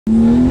Hello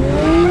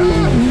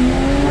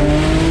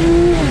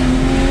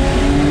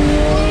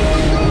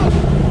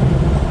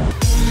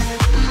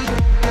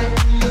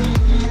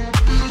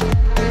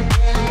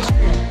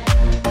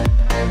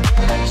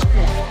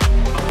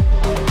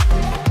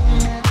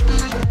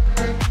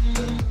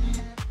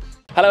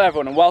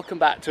everyone and welcome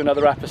back to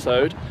another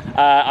episode.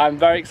 I'm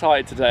very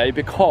excited today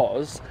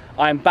because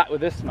I'm back with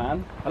this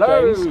man,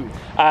 hello, James,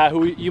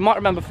 who you might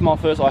remember from our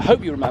first, or I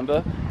hope you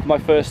remember, from my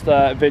first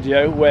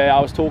video where I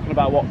was talking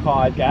about what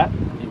car I'd get.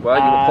 You were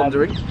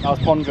pondering? I was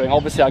pondering.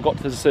 Obviously I got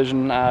to the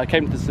decision,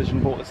 came to the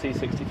decision, bought the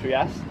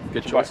C63S.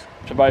 Good choice.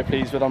 Which I'm very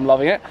pleased with, I'm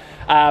loving it.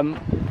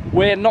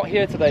 We're not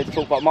here today to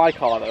talk about my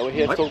car though, we're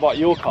here to talk about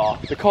your car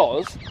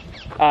because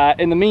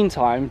in the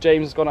meantime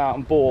James has gone out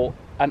and bought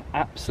an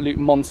absolute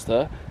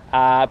monster.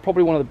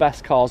 Probably one of the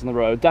best cars on the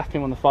road,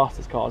 definitely one of the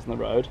fastest cars on the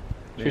road.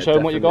 Should we show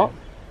them what you got?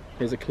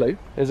 Here's a clue.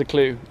 Here's a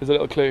clue, here's a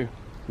little clue.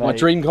 My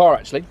dream car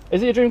actually.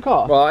 Is it your dream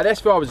car? Well,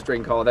 if I was a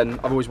dream car then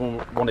I've always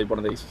wanted one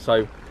of these,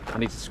 so I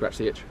need to scratch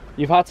the itch.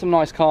 You've had some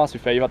nice cars to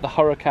be fair, you've had the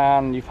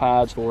Hurricane, you've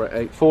had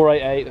 488.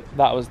 488,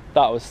 that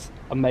was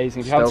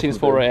amazing. If you haven't seen this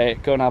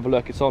 488, go and have a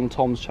look, it's on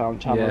Tom's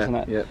channel, isn't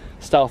it? Yeah.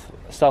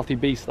 Stealthy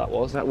beast that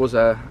was. That was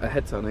a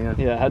head turner, yeah.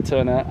 Yeah, head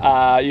turner.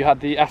 You had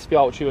the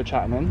SBR which you were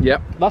chatting in.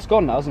 Yep. That's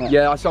gone now, isn't it?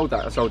 Yeah, I sold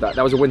that.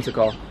 That was a winter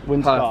car.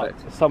 Winter Perfect.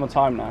 car. It's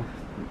summertime now.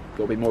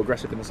 Got to be more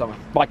aggressive in the summer.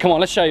 Right, come on,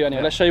 let's show you anyway.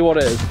 Yeah. Let's show you what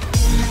it is.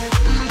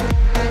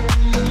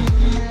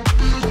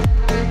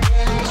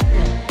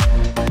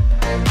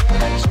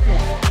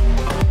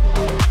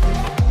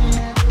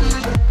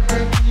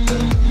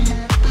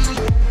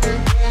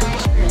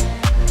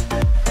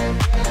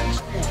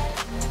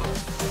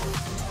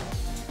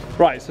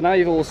 Right, so now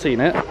you've all seen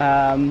it.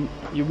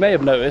 You may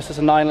have noticed it's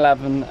a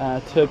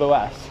 911 Turbo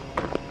S,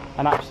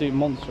 an absolute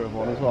monster of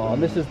one as well.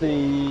 And this is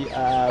the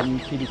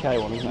TDK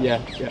one, isn't it?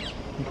 Yeah, yeah.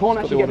 You can't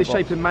actually get this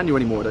shape in manual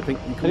anymore, I think.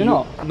 Can you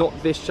not?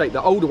 Not this shape.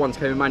 The older ones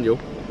came in manual.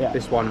 Yeah.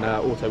 This one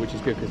auto, which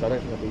is good because I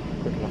don't think I'll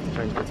be quick enough to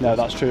change it. No,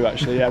 that's true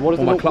actually. Yeah. What is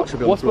my clutch will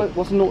be on the floor.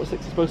 What's the 0 to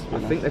 60 supposed to be?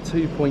 I think they're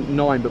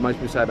 2.9, but most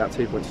people say about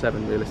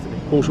 2.7 realistically.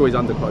 Porsche always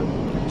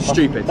underquote.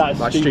 Stupid. That is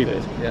like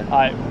stupid.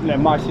 Yeah. You know,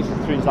 my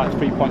C63 is like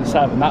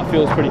 3.7. That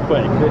feels pretty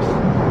quick.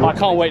 I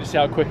can't wait to see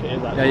how quick it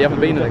is. Actually. Yeah, you haven't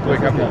been in it quick,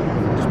 have you?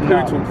 Just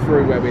poodled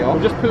through where we are.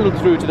 We've just poodled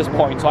through to this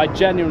point, so I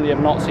genuinely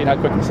have not seen how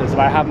quick this is,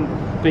 and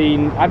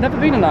I've never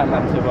been a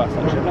 911 Turbo S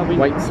actually.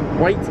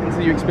 Wait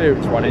until you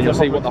experience one and you'll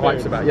see what the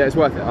hype's about. Yeah, it's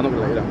worth it. I'm not going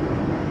to let you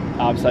down.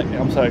 I'm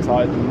so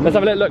excited. Let's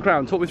have a little look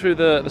around. Talk me through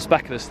the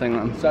spec of this thing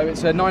then. So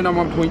it's a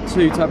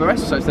 991.2 Turbo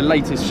S, so it's the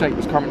latest shape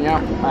that's currently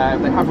out.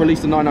 They have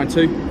released a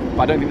 992,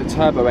 but I don't think the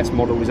Turbo S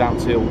model is out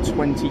till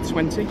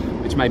 2020,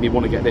 which made me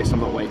want to get this.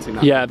 I'm not waiting.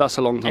 Yeah, that's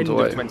a long time to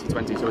wait. End of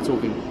 2020, so we're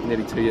talking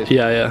nearly 2 years.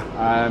 Yeah,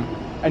 yeah.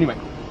 Anyway,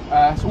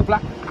 it's all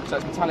black, so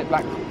it's metallic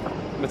black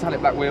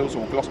wheels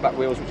or gloss black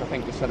wheels, which I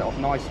think just set it off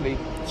nicely.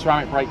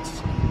 Ceramic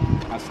brakes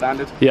as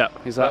standard. Yeah,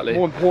 exactly. But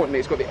more importantly,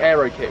 it's got the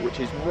aero kit, which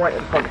is right at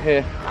the front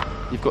here.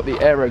 You've got the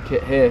aero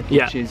kit here,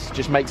 which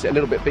just makes it a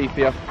little bit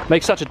beefier.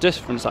 Makes such a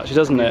difference actually,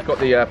 doesn't it? You've got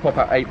the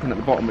pop-out apron at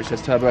the bottom, which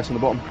says Turbo S on the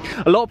bottom.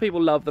 A lot of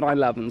people love the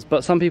 911s,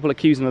 but some people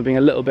accuse them of being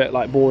a little bit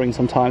like boring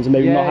sometimes and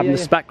maybe not having the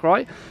spec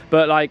right.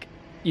 But like,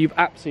 you've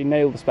absolutely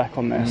nailed the spec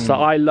on this. So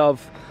I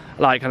love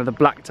like kind of the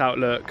blacked out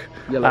look.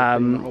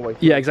 Yellow,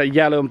 yeah, exactly.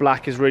 Yellow and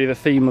black is really the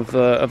theme of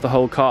the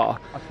whole car.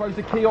 I suppose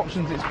the key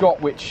options it's got,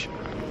 which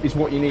is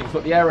what you need. It's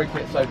got the aero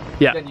kit, so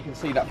then you can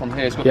see that from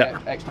here. It's got the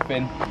extra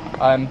fin.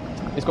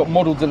 It's got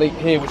model delete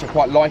here, which I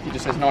quite like. It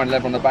just says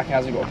 911 on the back. It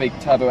hasn't got a big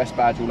Turbo S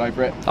badge all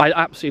over it. I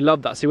absolutely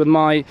love that. See, with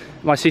my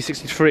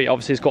C63,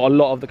 obviously it's got a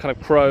lot of the kind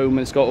of chrome, and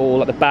it's got all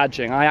like the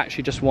badging. I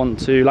actually just want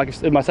to, like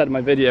I said in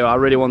my video, I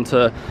really want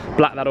to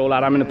black that all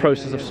out. I'm in the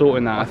process of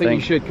sorting that. I think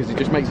you should, because it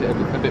just makes it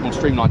a bit more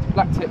streamlined.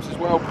 Black tips as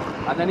well,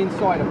 and then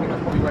inside I think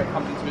that's probably where it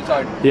comes into its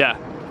own. Yeah.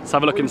 Let's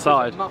have a look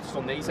inside. Muffs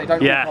on these, they don't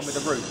come with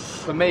the roof.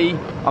 For me,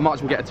 I might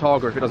as well get a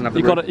Targa if it doesn't have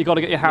the roof. You got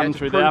to get your hand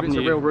through there, haven't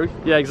you? It's a real roof.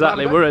 Yeah,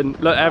 exactly. We're in.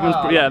 Look,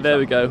 everyone's. Yeah, there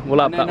we go. We'll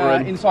have that. We're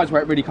in. Inside's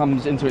where it really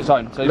comes into its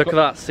own. So look at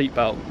that seat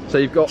belt. So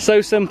you've got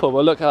so simple,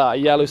 but look at that, a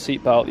yellow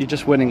seat belt. You're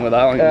just winning with that,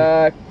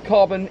 aren't you?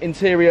 Carbon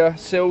interior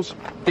sills.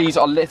 These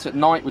are lit at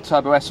night with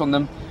Turbo S on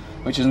them,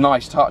 which is a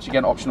nice touch.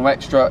 Again, optional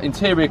extra.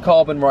 Interior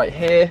carbon right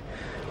here.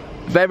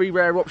 Very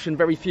rare option,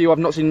 very few. I've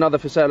not seen another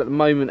for sale at the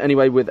moment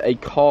anyway with a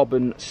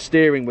carbon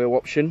steering wheel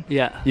option.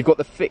 Yeah. You've got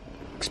the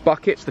fixed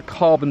buckets, the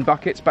carbon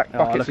buckets, back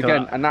buckets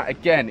again, and that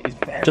again is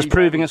very just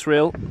proving it's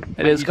real.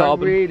 It is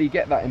carbon. You don't really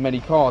get that in many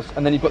cars.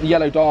 And then you've got the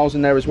yellow dials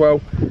in there as well,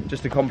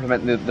 just to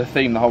complement the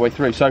theme the whole way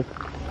through. So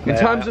in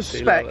terms of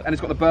spec, and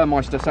it's got the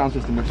Burmeister sound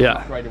system, which is an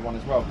upgraded one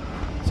as well.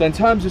 So in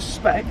terms of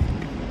spec,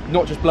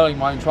 not just blowing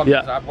my own trumpet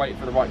because I've waited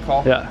for the right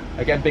car. Yeah.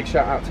 Again, big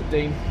shout out to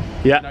Dean.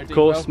 Yeah, you know, of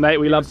course, mate.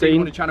 We love Dean.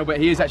 On the channel, but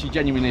he is actually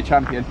genuinely a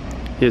champion.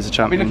 He is a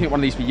champion. I've been looking at one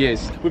of these for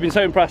years. We've been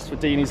so impressed with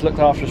Dean. He's looked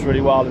after us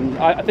really well, and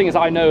I think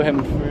I know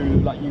him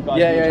through like you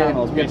guys'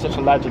 channels. He's such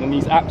a legend, and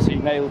he's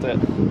absolutely nailed it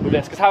with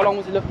this. Because how long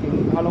was he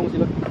looking? How long was he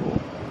looking for?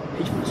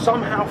 He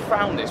somehow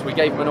found this. We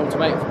gave him an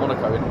ultimatum for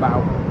Monaco in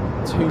about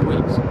 2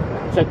 weeks.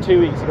 So 2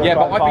 weeks ago. Yeah,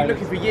 but I've been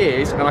looking for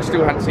years and I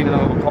still hadn't seen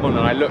another one come on,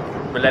 and I look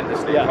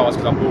relentlessly at cars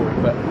because I'm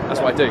boring, but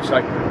that's what I do. So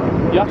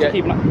you have to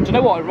keep. Do you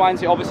know what it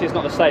reminds me? Obviously, it's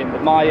not the same,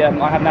 but I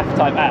have an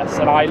F-Type S,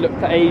 and I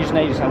looked at ages and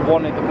ages, and I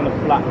wanted the kind of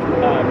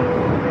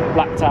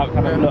blacked out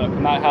kind of look,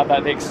 and I had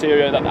that the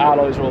exterior, that the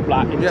alloys are all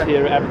black,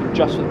 interior, everything,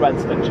 just with red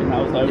stitching.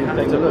 That was the only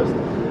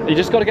thing. You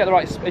just got to get the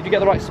right. If you get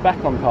the right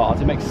spec on cars,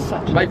 it makes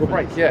such a make or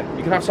break. Yeah,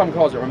 you can have some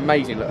cars that are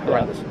amazing, look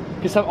horrendous.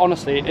 Because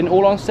honestly, in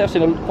all honesty, I've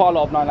seen quite a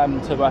lot of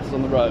 911 Turbo S's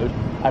on the road.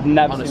 I've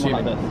never seen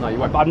one like this. No, you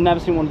won't. I've never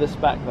seen one of this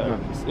spec though. No.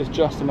 It's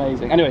just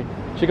amazing. Anyway,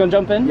 should we go and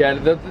jump in? Yeah,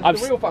 the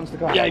real fun's to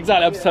come. Yeah,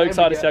 exactly. I'm so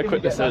excited to see how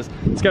quick this is.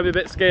 It's going to be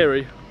a bit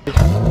scary.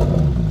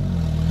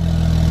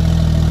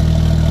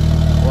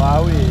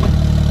 Wowie.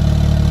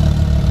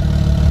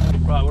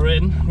 Right,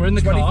 we're in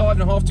the car.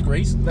 25.5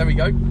 degrees. There we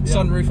go. Yeah.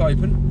 Sunroof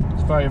open.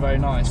 It's very, very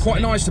nice. It's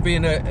quite nice to be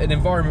in an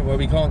environment where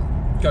we can't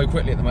go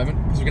quickly at the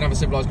moment, because we can have a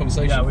civilised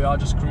conversation. Yeah, we are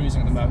just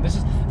cruising at the moment.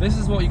 This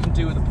is what you can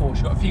do with the Porsche.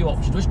 You've got a few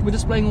options. We're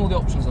displaying all the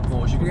options of the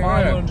Porsche. You can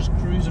buy one and just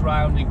cruise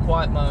around in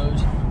quiet mode.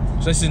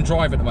 So this is in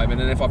drive at the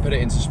moment, and if I put it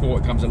into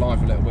sport, it comes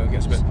alive a little bit. It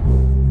gets a bit.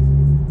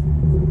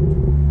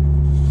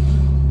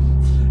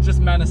 It's just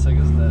menacing,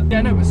 isn't it?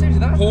 Yeah, no, but seriously,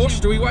 that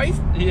Porsche. Do we wave?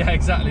 Yeah,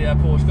 exactly. Yeah,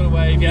 Porsche. Got to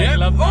wave. Yeah, you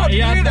love that. Oh, did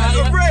you hear that?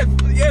 A rev.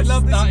 Yes,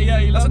 love that.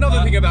 Yeah, that's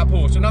another thing about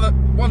Porsche.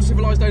 One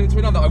civilised owner to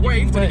another. I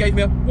waved, and he gave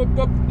me a whoop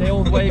whoop. They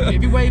all wave.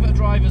 If you wave at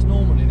drivers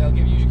normally, they'll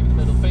give you the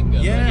middle finger.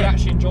 Yeah. But he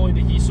actually enjoyed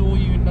it. He saw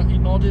you, he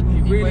nodded, and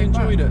he really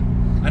enjoyed it.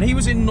 And he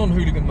was in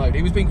non-hooligan mode.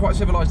 He was being quite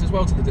civilised as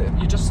well to the dip.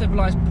 You're just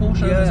civilised.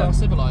 Porsche owners are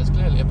civilised,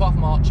 clearly. Apart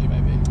from Archie,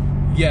 maybe.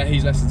 Yeah,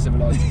 he's less than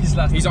civilised. He's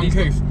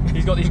uncouth.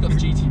 He's got the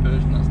GT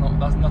version.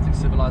 That's nothing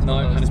civilised. No,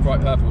 and his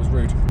bright purple was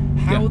rude.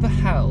 How the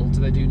hell do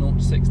they do 0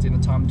 to 60 in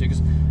the time to do?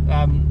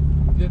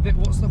 Because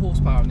what's the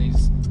horsepower on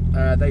these?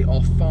 They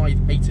are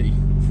 580.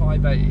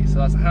 580. So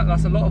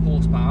that's a lot of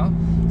horsepower.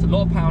 It's a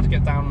lot of power to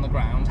get down on the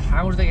ground.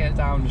 How do they get it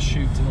down to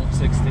shoot to 0 to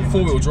 60?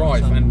 4-wheel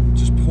drive, and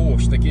just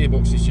Porsche. The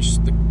gearbox is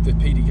just the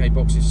PDK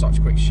box is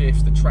such quick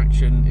shifts. The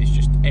traction is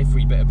just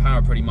every bit of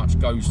power pretty much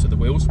goes to the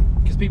wheels.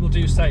 Because people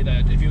do say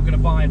that if you're going to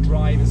buy a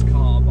driver's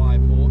car, buy a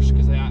Porsche,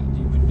 because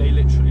they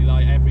literally,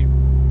 like, every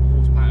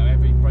horsepower,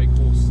 every brake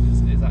horse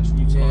is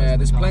actually utilised. Yeah,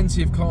 there's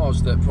plenty of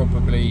cars that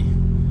probably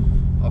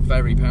are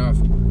very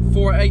powerful.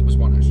 488 was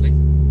one actually.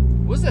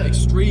 Was it?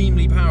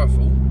 Extremely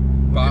powerful,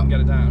 but couldn't get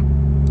it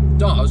down.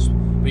 Does,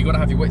 but you got to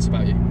have your wits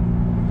about you.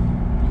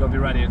 You got to be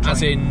ready.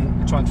 As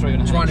in, try and throw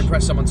in a try and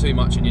impress someone too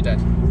much and you're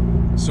dead,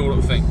 sort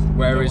of thing.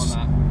 Whereas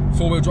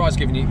 4-wheel drive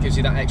gives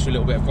you that extra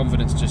little bit of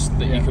confidence, just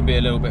that you can be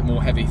a little bit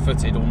more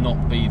heavy-footed or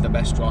not be the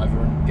best driver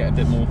and get a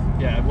bit more.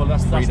 Yeah, well,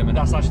 that's actually the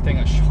thing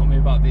that shocked me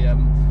about the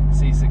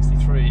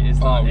C63 is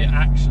that it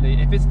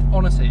actually,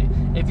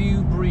 if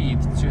you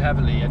breathe too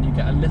heavily and you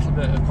get a little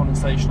bit of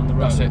condensation on the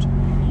road,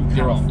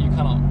 you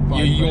cannot.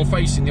 You're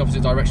facing the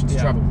opposite direction to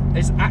travel.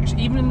 It's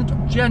actually even in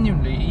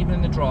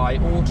the dry,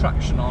 all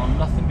traction on,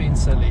 nothing being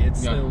silly.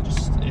 It's still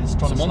just it's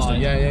trying to monster.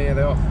 slide. Yeah,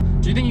 they are.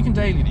 Do you think you can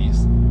daily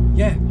these?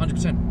 Yeah,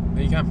 100%.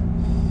 Yeah, you can.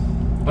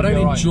 I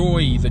don't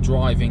enjoy the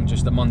driving,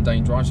 just the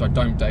mundane drive, so I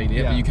don't daily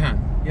it, but you can.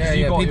 Yeah,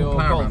 people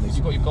plow around these.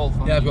 You've got your Golf.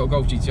 Yeah, I've got a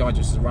Golf GTI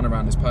just to run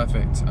around. It's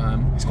perfect.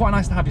 It's quite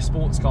nice to have your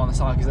sports car on the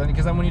side,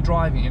 because then when you're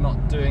driving, you're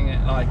not doing it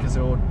like as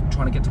you're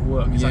trying to get to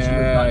work. It's actually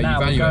like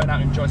now we're going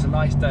out and enjoy. It's a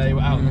nice day.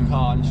 We're out in the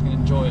car and just going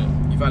to enjoy it.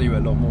 You value it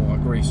a lot more. I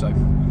agree. So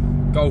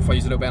Golf I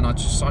use a little bit, and I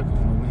just cycle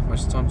normally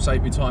most of the time.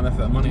 Save me time,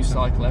 effort, and money. You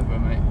cycle everywhere,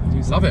 mate.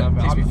 Love it.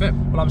 Keeps me fit.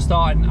 Well, I'm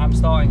starting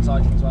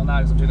cycling as well now,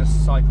 because I'm doing a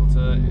cycle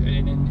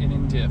in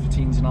India for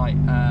Teen Tonight,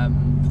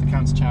 for the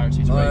cancer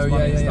charity to raise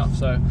money and stuff.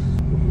 So.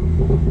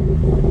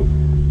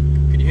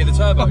 Can you hear the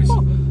turbos? You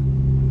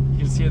can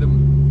just hear them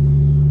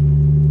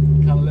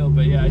kind of a little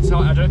bit. Yeah, I don't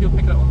know if you'll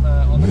pick it up on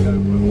the GoPro.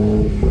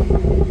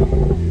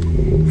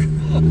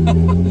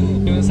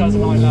 This has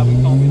an iLab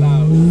and can't be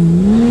loud.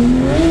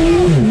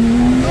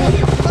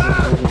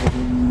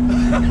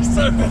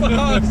 So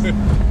fast!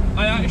 I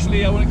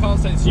can't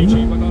say it's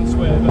YouTube, I can't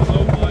swear, but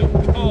oh my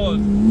god!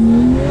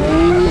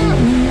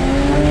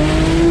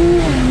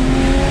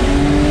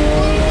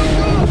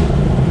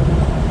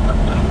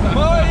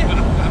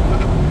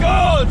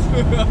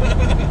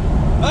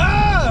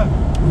 Ah!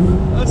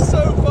 That's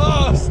so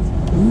fast!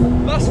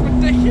 That's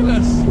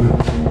ridiculous!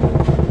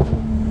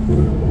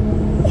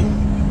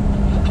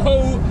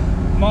 Oh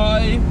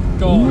my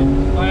god!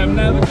 I am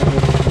never.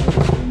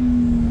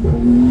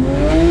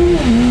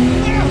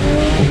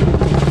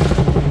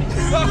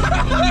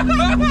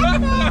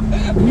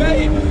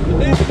 Mate!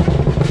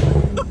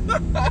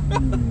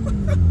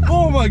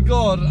 Oh my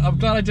god! I'm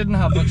glad I didn't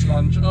have much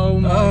lunch. Oh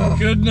my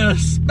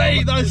goodness!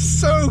 Mate, that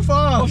is so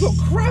fast! I've got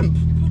cramp!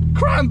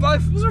 It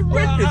was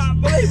horrendous.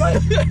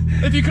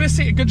 If you could have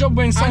seen it, good job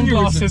wearing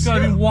sunglasses.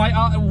 Got wide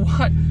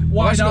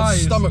eyes. Got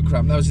stomach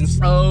cramp. That was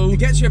insane. Oh, it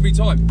gets you every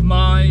time.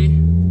 My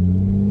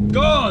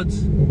god,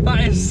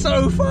 that is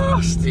so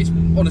fast. It's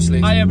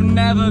honestly. I have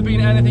never been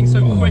anything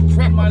so quick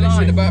in my life.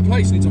 You're in a bad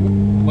place. You need to.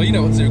 Well, you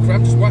know what to do.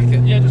 Cramp, just whack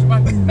it. Yeah, just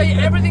whack it. Mate,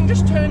 everything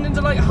just turned into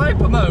like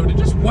hyper mode. It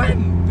just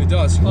went. It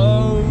does.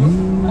 Oh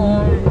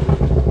my.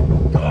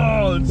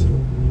 God!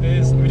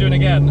 Are we doing it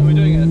again? Are we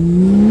doing it?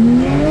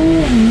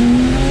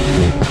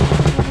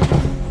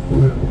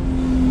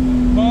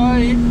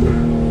 My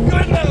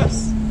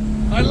goodness!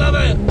 I love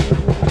it!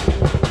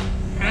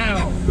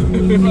 Ow!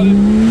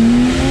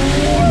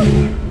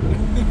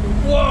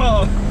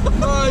 Whoa!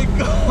 My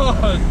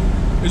God!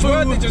 It's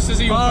worth it just to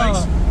see your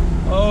face.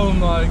 Oh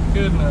my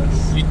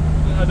goodness. I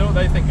don't know what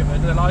they think of it.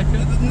 Do they like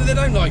it? They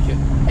don't like it.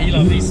 You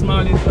love these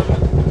smileys, love it.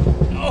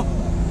 Oh!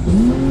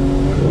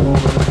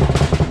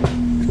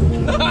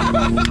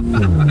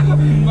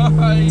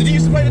 Did you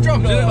used to play the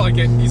drums? You didn't like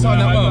it? You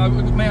signed that well?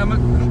 Mate,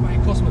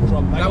 of course I'm a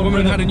drum. That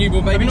woman had a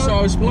newborn baby, so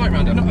I was polite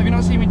around her. Have you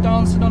not seen me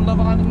dancing on Love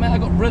Island, mate? I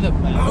got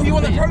rhythm, mate. Oh, you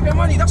on the programme,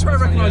 weren't you? That's where I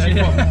recognise you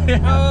from.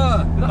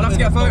 I'll have to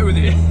get a photo with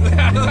you.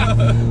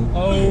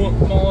 Oh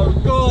my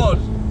God.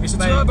 It's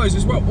the turbos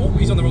as well. Oh,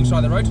 he's on the wrong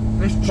side of the road.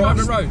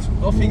 Private road.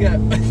 Off you get.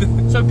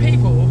 So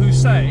people who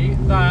say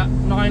that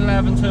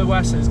 911 Turbo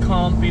S's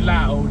can't be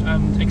loud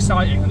and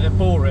exciting and they're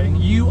boring,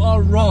 you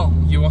are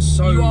wrong. You are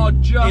so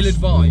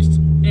ill-advised.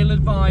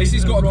 Ill-advised.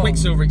 This has got a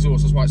quicksilver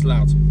exhaust, that's why it's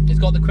loud. It's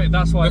got the quick.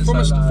 That's why. But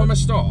it's so loud. From a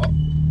start,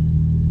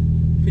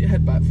 put your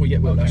head back before you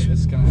get whiplash. Okay, this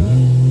is gonna hurt.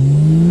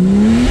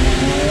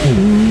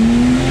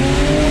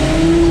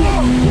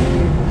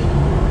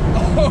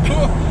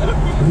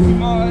 Oh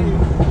my.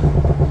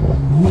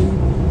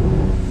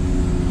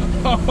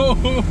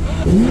 Oh.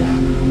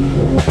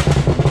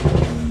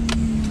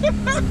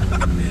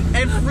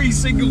 Every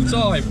single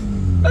time.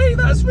 Hey,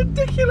 that's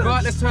ridiculous.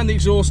 Right, let's turn the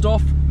exhaust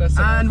off.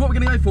 And what we're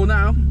going to go for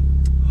now,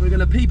 we're going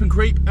to peep and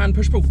creep and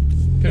push pull.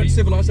 Okay,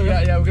 civilised,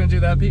 yeah, we're going to do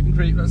that. Peep and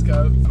creep, let's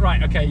go.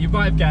 Right, okay, you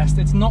might have guessed,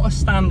 it's not a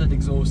standard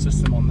exhaust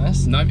system on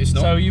this. No, it's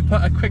not. So you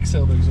put a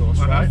quicksilver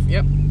exhaust, right?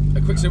 Yep,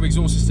 a quicksilver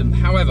exhaust system.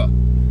 However,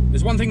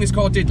 there's one thing this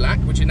car did lack,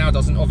 which it now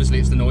doesn't. Obviously,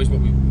 it's the noise,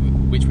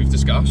 which we've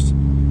discussed.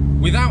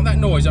 Without that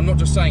noise, I'm not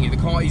just saying it, the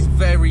car is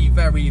very,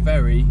 very,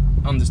 very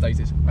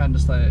understated.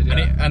 Understated,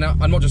 yeah. And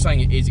I'm not just saying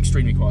it is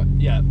extremely quiet.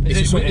 Yeah. It's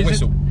a sort of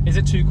whistle. Is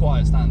it too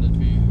quiet standard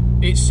for you?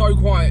 It's so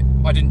quiet,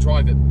 I didn't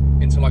drive it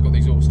until I got the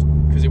exhaust,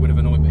 because it would have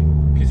annoyed me.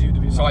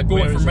 So I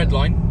bought it from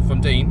Redline,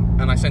 from Dean,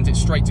 and I sent it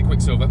straight to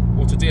Quicksilver,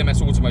 or to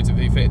DMS Automotive,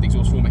 who fitted the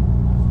exhaust for me,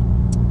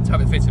 to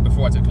have it fitted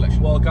before I took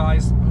collection. Well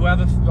guys,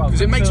 whoever,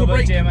 because it makes or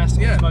breaks DMS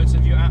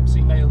Automotive, you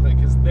absolutely nailed it,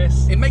 because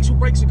this... It makes or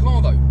breaks a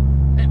car though.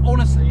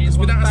 Honestly, it's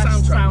one of the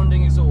best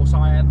sounding exhausts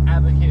I have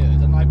ever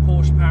heard, and like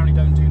Porsche apparently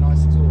don't do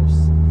nice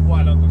exhausts. Well,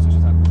 I love Porsche, I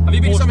should say. Have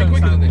you been something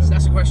quicker than this?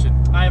 That's a question.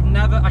 I have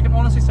never, I can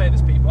honestly say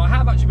this, people. I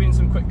have actually been in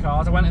some quick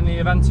cars. I went in the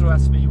Aventador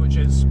SV, which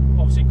is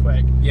obviously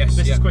quick. Yes.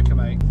 This is quicker,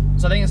 mate.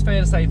 So I think it's fair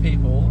to say,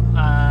 people,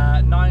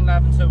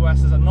 911 Turbo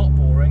S's are not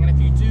boring, and if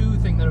you do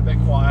think they're a bit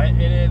quiet,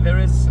 there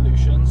is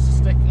solutions.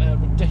 Stick a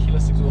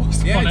ridiculous exhaust on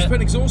just it. put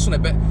an exhaust on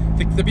it, but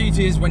the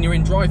beauty is when you're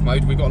in drive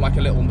mode, we've got like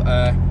a little,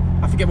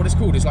 I forget what it's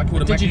called, it's like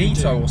called a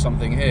magneto or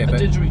something here. A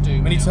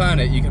didgeridoo. When you turn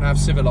it, you can have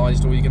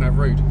civilised or you can have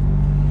rude.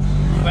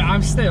 But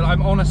I'm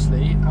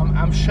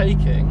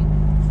shaking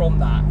from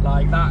that.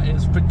 Like, that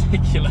is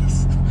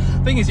ridiculous.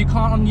 Thing is, you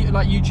can't, on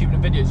like YouTube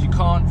and videos, you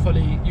can't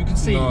fully, you can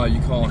see, no,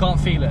 you can't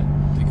feel it.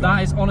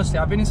 That is, honestly,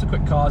 I've been in some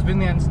quick cars, I've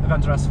been in the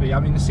Aventador SV,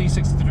 I mean the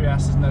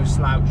C63S is no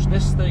slouch.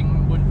 This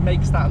thing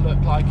makes that look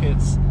like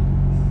it's,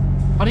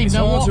 I don't even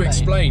know what, It's hard to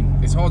explain.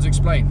 It's hard to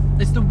explain.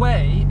 It's the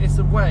way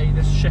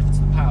this shifts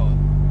the power.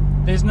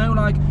 There's no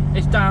like,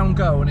 it's down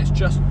go and it's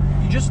just,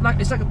 it's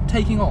like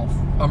taking off.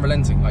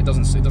 Unrelenting, like it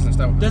doesn't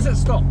stop. Does it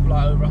stop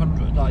like over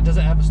 100? Like, does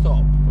it ever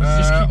stop? Or does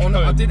it just keep going?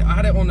 I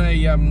had it on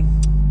a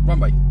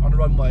runway. On a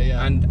runway,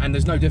 yeah. And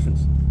there's no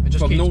difference. It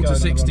just from 0 to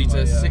 60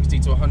 to 60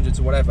 to 100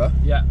 to whatever.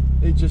 Yeah.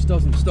 It just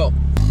doesn't stop.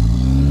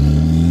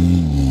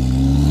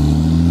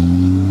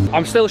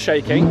 I'm still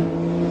shaking.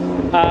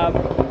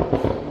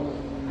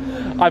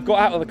 I've got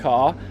out of the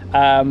car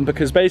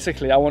because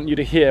basically I want you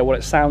to hear what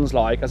it sounds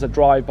like as a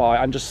drive-by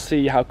and just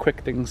see how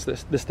quick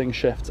this thing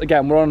shifts.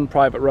 Again, we're on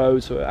private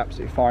roads, so we're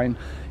absolutely fine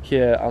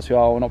here as we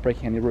are. We're not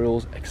breaking any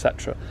rules,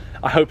 etc.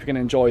 I hope you're going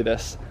to enjoy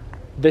this.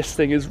 This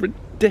thing is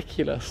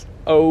ridiculous.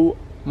 Oh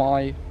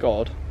my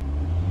God.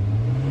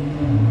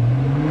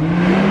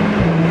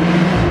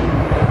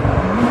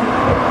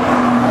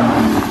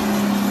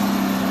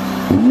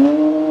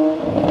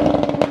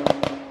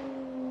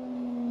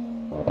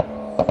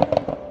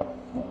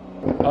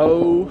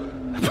 Oh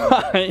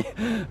my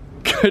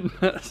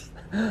goodness,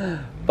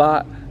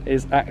 that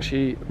is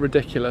actually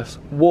ridiculous.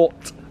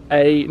 What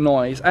a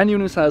noise.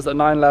 Anyone who says that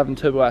 911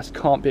 Turbo S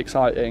can't be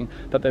exciting,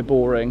 that they're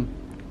boring,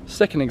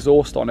 stick an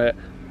exhaust on it,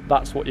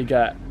 that's what you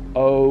get.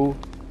 Oh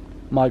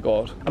my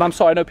God. And I'm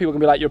sorry, I know people are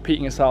gonna be like, you're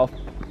repeating yourself.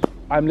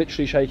 I'm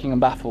literally shaking and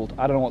baffled.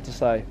 I don't know what to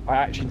say. I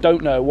actually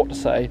don't know what to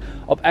say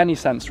of any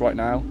sense right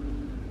now,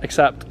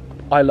 except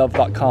I love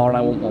that car and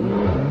I want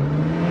one.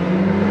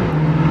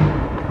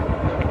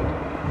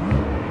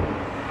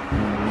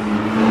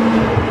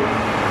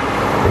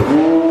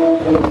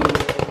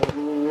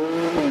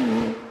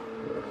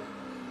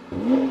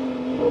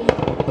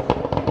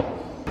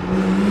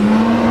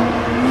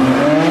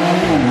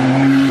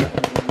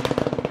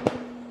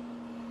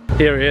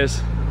 Here he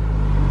is.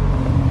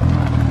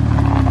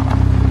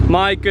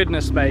 My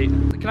goodness, mate.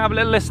 Can I have a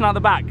little listen out the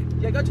back?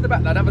 Yeah, go to the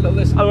back, lad. Have a little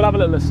listen. Oh, we'll have a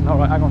little listen. All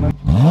right, hang on then.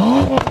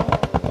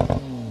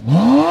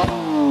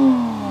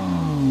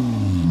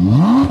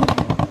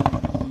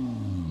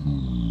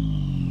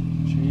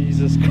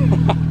 Jesus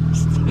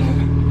Christ.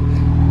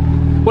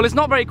 Well, it's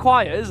not very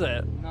quiet, is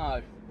it?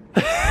 No.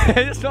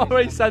 It's not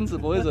very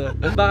sensible, is it?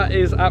 That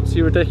is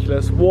absolutely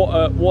ridiculous. What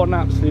an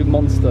absolute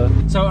monster.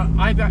 So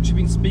I've actually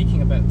been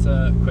speaking a bit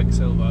to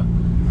Quicksilver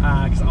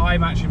because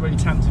I'm actually really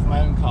tempted for my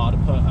own car to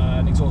put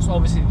an exhaust.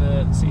 Obviously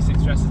the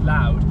C6 dress is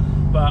loud,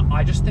 but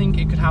I just think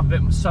it could have a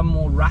bit some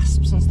more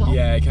rasps and stuff.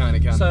 Yeah, it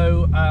can.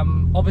 So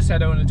obviously I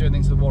don't want to do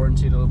anything to the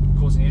warranty that'll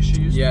cause any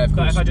issues. Yeah, of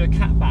course. But if I do a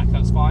catback,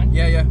 that's fine.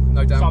 Yeah,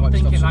 no doubt. So I'm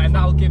thinking like, and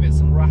that'll give it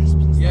some rasps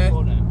and stuff,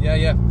 won't it?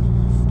 Yeah.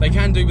 They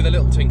can do with a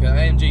little tinker.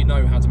 AMG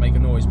know how to make a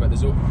noise, but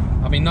there's,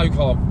 I mean, no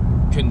car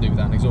couldn't do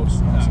without an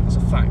exhaust. No. That's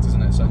a fact,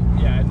 isn't it? So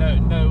yeah,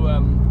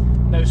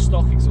 no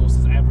stock exhaust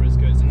is ever as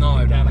good as No,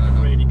 a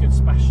really good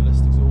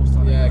specialist exhaust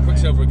on it. Yeah,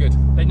 Quicksilver are good.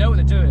 They know what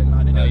they're doing.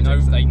 Like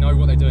they know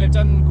what they're doing. They've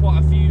done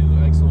quite a few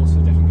exhausts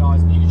for different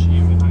guys on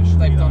YouTube, and actually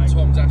They've done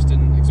Tom's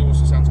Aston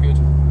exhaust. It sounds good.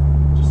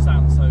 Just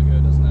sounds so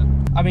good, doesn't it?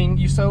 I mean,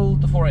 you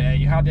sold the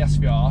 488. You had the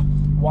SVR.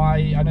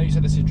 Why? I know you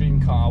said this is your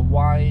dream car.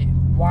 Why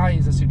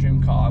is this your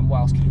dream car, and what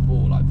else could you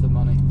bought like for the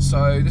money?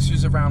 So this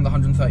was around the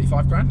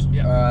 135 grand.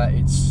 Yeah.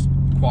 It's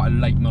quite a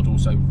late model,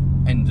 so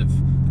end of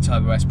the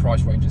Turbo S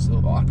price range is a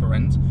little upper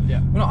end.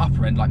 Yeah. Well, not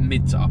upper end, like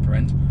mid to upper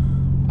end.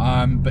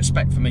 But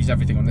spec for me is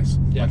everything on this.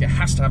 Yeah. Like it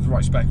has to have the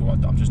right spec, or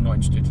I'm just not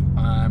interested.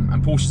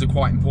 And Porsches are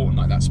quite important.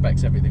 Like that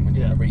spec's everything when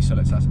you want to resell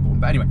it. So that's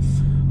important. But anyway,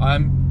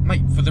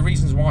 mate, for the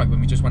reasons why when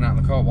we just went out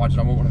in the car, why did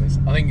I want one of these?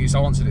 I think it's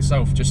answered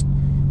itself. Just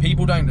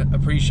people don't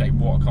appreciate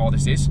what a car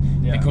this is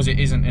because it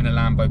isn't in a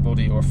Lambo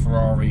body or a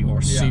Ferrari or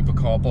a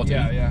supercar body.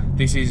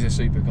 This is a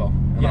supercar,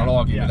 and I'll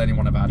argue with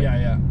anyone about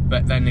it.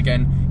 But then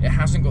again, it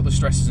hasn't got the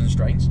stresses and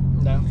strains.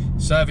 No.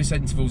 Service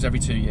intervals every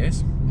 2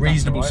 years.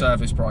 Reasonable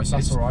service prices.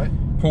 That's all right.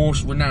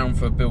 Porsche renowned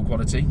for build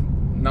quality.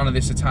 None of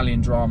this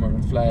Italian drama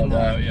and flair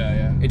where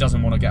it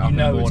doesn't want to get up in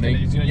the morning.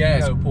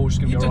 Porsche's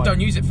gonna be all right.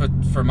 Don't use it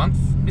for a month.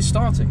 It's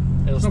starting.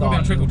 It's not going to be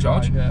on trickle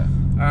charge.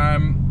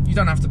 You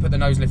don't have to put the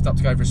nose lift up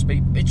to go for a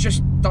speed. It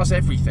just does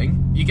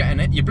everything. You get in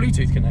it, your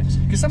Bluetooth connects.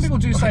 Because some people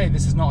do say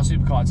this is not a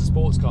supercar, it's a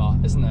sports car,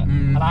 isn't it?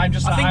 And I'm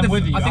just I'm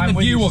with you. I think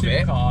the view of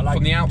it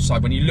from the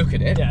outside, when you look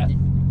at it,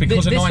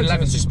 because a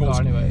 911 is a sports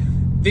car anyway.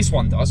 This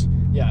one does.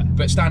 Yeah.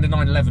 But standard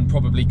 911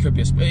 probably could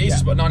be a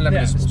sports car.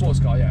 911 is a sports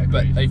car,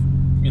 But they've,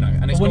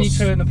 and it's when you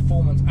turn the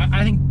performance,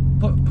 I think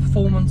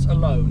performance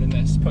alone in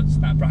this puts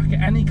that bracket.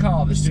 Any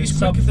car that's doing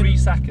sub 3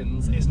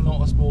 seconds is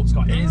not a sports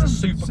car. It is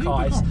a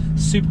supercar. It's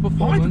super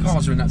performance.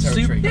 Hypercars are in that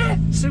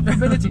territory. Super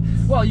ability.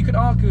 Well, you could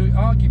argue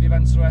the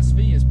Aventador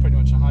SV is pretty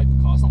much a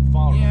hypercar. It's not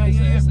far off, is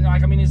it? It's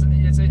like, I mean, it's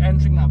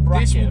entering that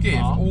bracket. This will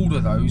give all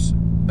of those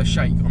a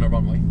shake on a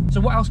runway. So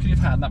what else could you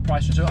have had in that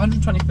price range? So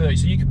 120/30.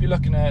 So you could be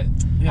looking at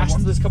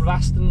Astons. There's a couple of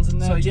Astons in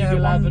there. So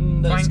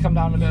DB11 that's come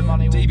down a bit of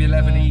money.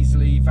 DB11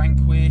 easily,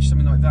 Vanquish,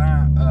 something like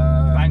that.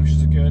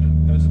 Vanquishes are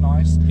good. Those are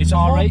nice. It's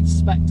R8,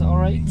 Spectre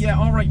R8. Yeah,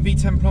 R8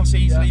 V10 Plus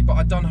easily. But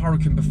I've done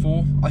Hurricane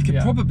before. I could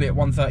probably at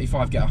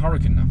 135 get a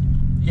Hurricane now.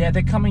 Yeah,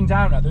 they're coming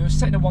down now. They were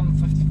sitting at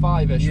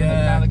 155ish. Yeah.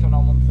 Now they're coming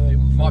on 130.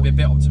 140. Might be a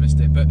bit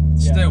optimistic, but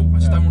still, I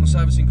just don't want a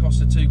servicing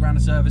cost of £2 grand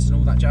a service and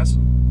all that jazz.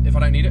 If I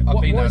don't need it,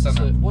 I've been there, done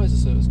that. What is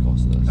the service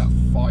cost of this? About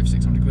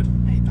 500-600 quid.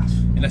 Mate, that's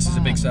unless it's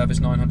a big service,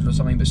 900 or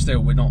something. But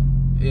still, we're not.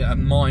 A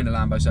minor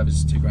Lambo service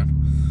is £2 grand.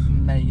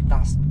 Mate,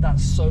 that's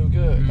so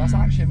good. That's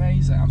actually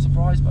amazing. I'm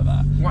surprised by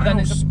that. What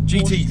else? It's a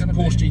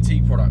Porsche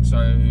GT product. So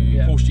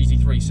Porsche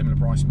GT3, similar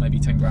price, maybe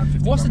 10 grand,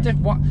 15 What's grand. the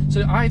difference?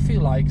 So I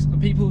feel like the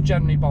people who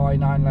generally buy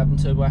 911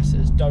 Turbo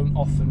S's don't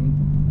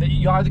often.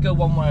 You either go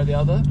one way or the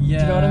other. Yeah.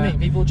 Do you know what I mean?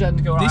 People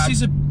generally go. This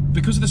is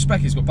because of the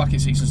spec, it's got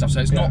bucket seats and stuff, so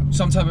it's not.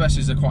 Some Turbo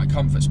S's are quite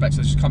comfort specs,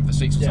 so it's just comfort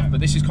seats and stuff. But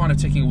this is kind of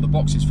ticking all the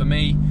boxes for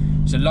me.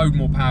 It's a load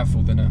more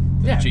powerful than a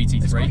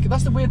GT3.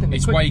 That's the weird thing.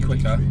 It's way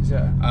quicker.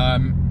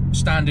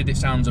 Standard, it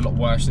sounds a lot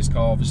worse, this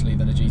car, obviously,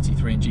 than a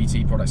GT3, and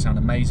GT products sound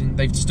amazing.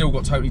 They've still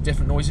got totally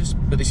different noises,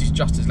 but this is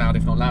just as loud,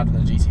 if not louder,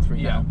 than a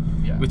GT3 now.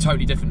 With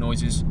totally different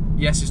noises.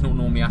 Yes, it's not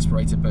normally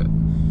aspirated, but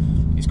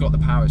it's got the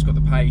power, it's got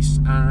the pace,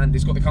 and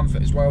it's got the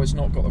comfort as well. It's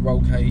not got the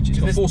roll cage. It's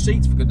got 4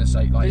 seats, for goodness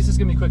sake. Like, this is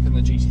going to be quicker than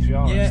the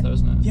GT3 RS, though,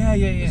 isn't it? Yeah.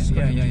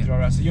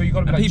 So you've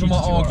got to be like people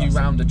might argue RS.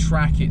 round a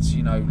track, it's,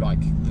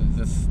 like,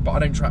 but I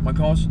don't track my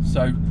cars,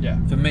 so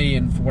for me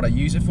and for what I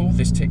use it for,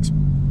 this ticks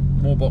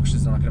more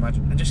boxes than I can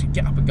imagine, and just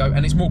get up and go,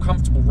 and it's more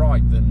comfortable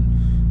ride than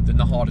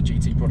the harder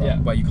GT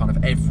product, where you kind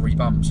of every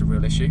bump's a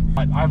real issue.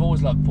 I've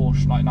always loved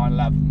Porsche like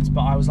 911s,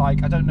 but I was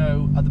like, I don't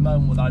know at the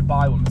moment whether I'd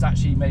buy one. It's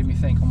actually made me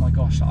think, oh my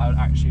gosh, I would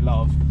actually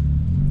love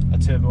a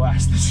Turbo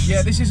S.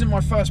 This isn't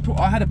my first Porsche.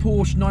 I had a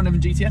Porsche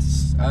 911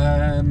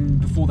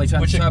 GTS before they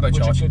turned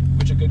turbocharged.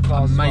 Which are good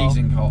cars.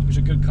 Amazing car. Which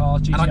are good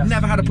cars. GTS, and I'd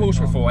never had a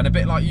Porsche before, and a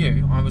bit like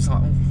you, I was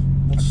like,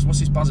 what's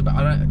this buzz about?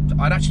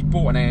 I'd actually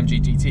bought an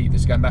AMG GT.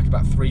 This is going back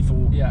about 4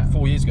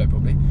 years ago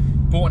probably.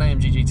 Bought an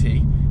AMG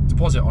GT,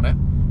 deposit on it,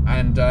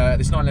 and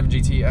this 911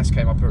 GTS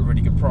came up at a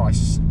really good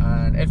price.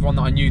 And everyone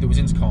that I knew that was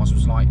into cars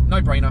was like,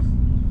 no brainer.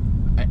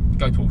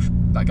 go Porsche.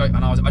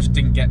 And I just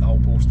didn't get the whole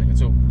Porsche thing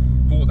at all.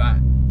 Bought that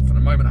from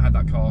the moment I had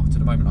that car to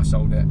the moment I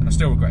sold it, and I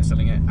still regret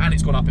selling it. And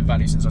it's gone up in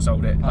value since I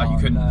sold it. Like, you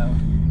couldn't. No.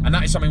 And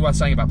that is something worth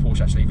saying about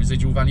Porsche, actually.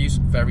 Residual values,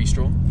 very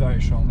strong.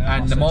 Very strong.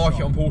 And the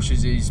market on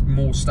Porsches is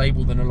more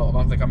stable than a lot of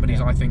other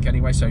companies, I think,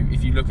 anyway. So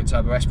if you look at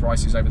Turbo S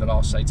prices over the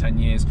last, say, 10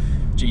 years,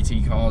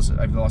 GT cars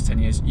over the last 10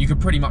 years, you could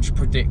pretty much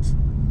predict.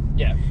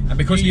 Yeah. And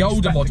because the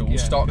older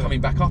models start coming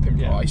back up in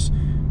price,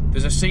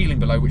 there's a ceiling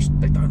below which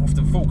they don't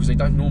often fall, because they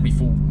don't normally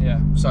fall. Yeah.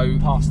 So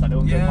past that,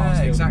 don't go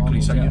past the exactly.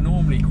 Models, so you're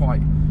normally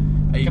quite.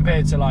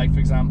 Compared to, like, for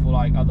example,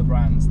 like other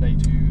brands, they're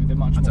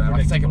much more predictable.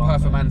 Like, take a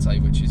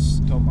Performante, which is,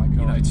 you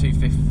know,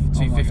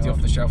 250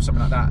 off the shelf, something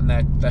like that,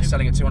 and they're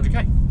selling at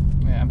 200k.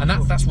 Yeah, and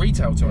that's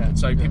retail 200.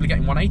 So people are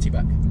getting 180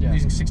 back,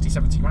 using 60,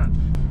 70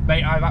 grand.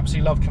 Mate, I've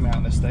absolutely loved coming out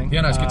on this thing.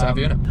 Yeah, no, it's good to have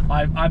you in it.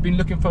 I've been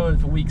looking forward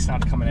for weeks now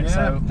to coming in.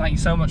 So thank you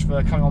so much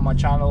for coming on my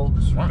channel,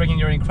 bringing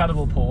your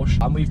incredible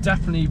Porsche. And we've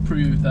definitely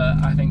proved that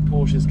I think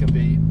Porsches can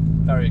be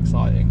very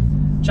exciting.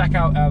 Check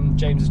out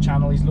James's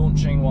channel. He's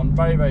launching one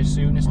very, very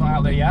soon. It's not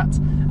out there yet.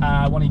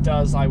 When he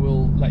does, I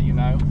will let you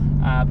know.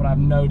 But I have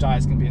no doubt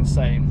it's going to be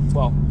insane.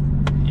 Well,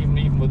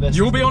 even with this,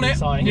 you'll be on it.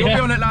 You'll be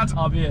on it, lad.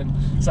 I'll be in.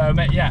 So,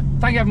 mate, yeah.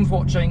 Thank you everyone for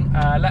watching.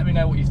 Let me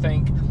know what you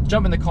think.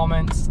 Jump in the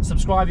comments.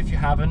 Subscribe if you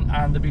haven't,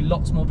 and there'll be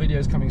lots more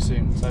videos coming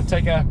soon. So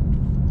take care.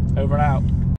 Over and out.